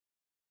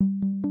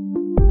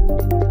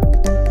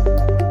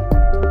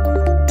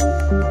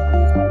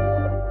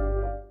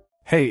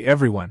Hey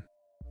everyone!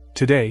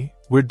 Today,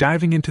 we're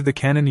diving into the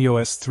Canon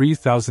EOS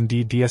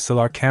 3000D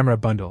DSLR camera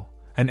bundle,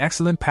 an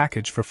excellent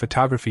package for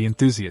photography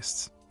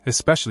enthusiasts,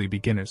 especially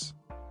beginners.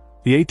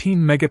 The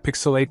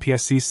 18-megapixel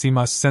APS-C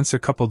CMOS sensor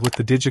coupled with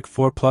the Digic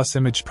 4 Plus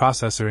image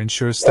processor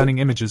ensures stunning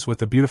images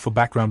with a beautiful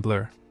background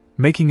blur,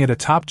 making it a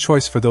top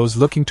choice for those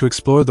looking to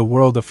explore the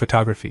world of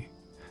photography.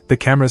 The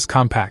camera's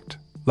compact,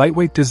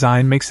 lightweight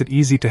design makes it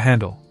easy to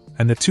handle,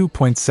 and the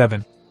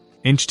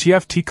 2.7-inch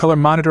TFT color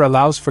monitor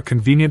allows for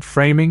convenient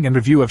framing and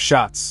review of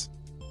shots.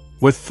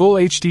 With full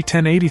HD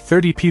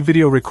 1080-30p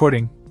video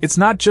recording, it's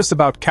not just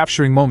about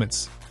capturing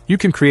moments. You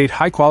can create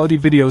high-quality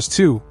videos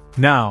too.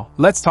 Now,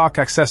 let's talk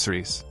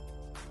accessories.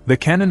 The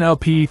Canon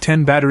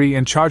LPE10 battery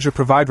and charger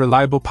provide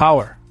reliable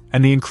power,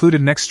 and the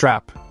included neck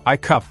strap, eye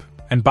cup,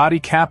 and body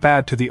cap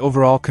add to the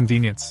overall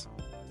convenience.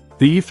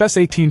 The EOS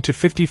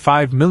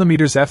 18-55mm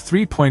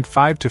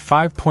f3.5 to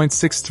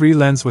 5.63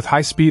 lens with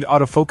high-speed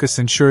autofocus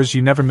ensures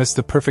you never miss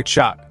the perfect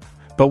shot.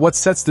 But what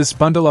sets this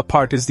bundle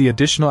apart is the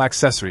additional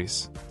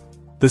accessories.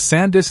 The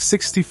SanDisk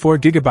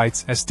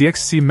 64GB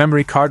SDXC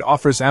memory card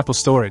offers ample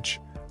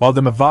storage, while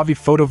the Movavi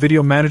Photo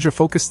Video Manager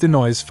Focus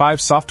Denoise 5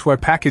 software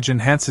package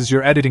enhances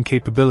your editing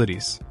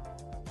capabilities.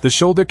 The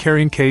shoulder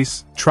carrying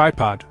case,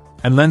 tripod,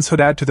 and lens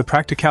hood add to the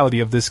practicality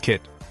of this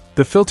kit.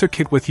 The filter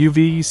kit with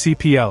UV,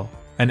 CPL,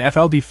 and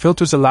FLB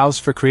filters allows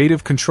for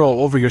creative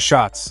control over your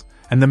shots,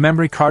 and the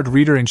memory card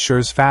reader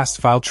ensures fast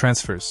file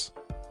transfers.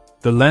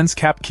 The lens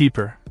cap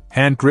keeper,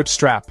 hand grip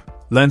strap,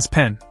 lens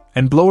pen,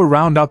 and blower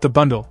round out the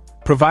bundle,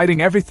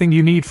 providing everything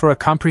you need for a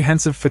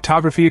comprehensive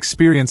photography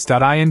experience.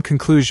 In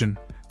conclusion,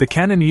 the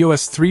Canon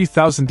EOS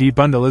 3000D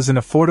bundle is an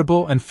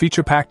affordable and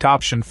feature-packed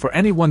option for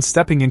anyone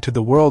stepping into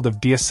the world of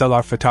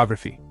DSLR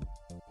photography.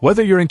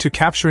 Whether you're into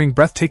capturing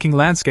breathtaking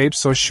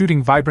landscapes or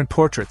shooting vibrant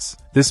portraits,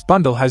 this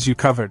bundle has you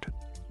covered.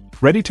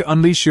 Ready to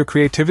unleash your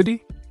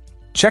creativity?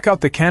 Check out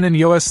the Canon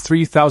EOS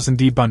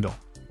 3000D bundle.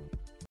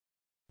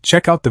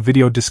 Check out the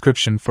video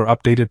description for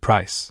updated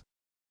price.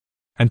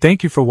 And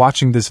thank you for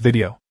watching this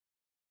video.